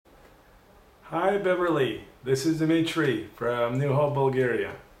Hi Beverly, this is Dmitry from New Hope,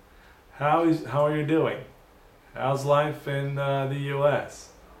 Bulgaria. How are you doing? How's life in the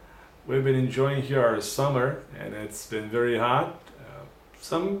US? We've been enjoying here our summer and it's been very hot.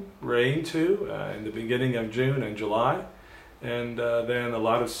 Some rain too in the beginning of June and July, and then a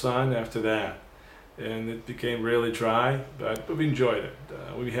lot of sun after that. And it became really dry, but we've enjoyed it.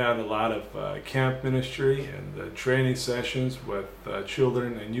 We had a lot of camp ministry and training sessions with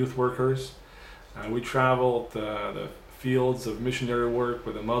children and youth workers. We traveled the fields of missionary work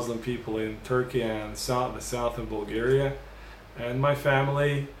with the Muslim people in Turkey and the south of Bulgaria. And my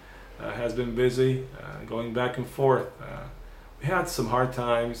family has been busy going back and forth. We had some hard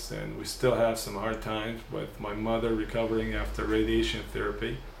times, and we still have some hard times with my mother recovering after radiation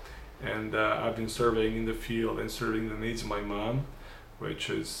therapy. And I've been serving in the field and serving the needs of my mom, which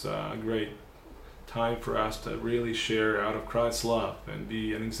is a great time for us to really share out of Christ's love and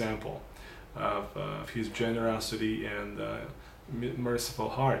be an example of his generosity and merciful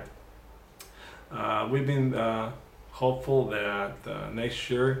heart. We've been hopeful that next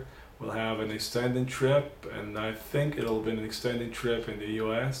year we'll have an extended trip, and I think it'll be an extended trip in the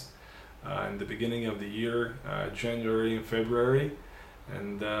US in the beginning of the year, January and February,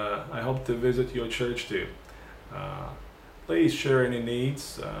 and I hope to visit your church too. Please share any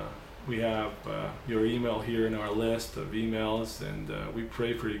needs. We have your email here in our list of emails, and we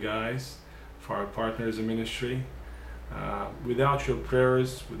pray for you guys, for our partners in ministry. Without your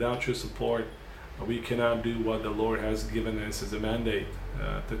prayers, without your support, we cannot do what the Lord has given us as a mandate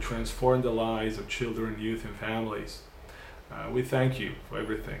to transform the lives of children, youth, and families. We thank you for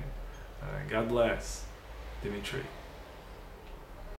everything. God bless. Dimitri.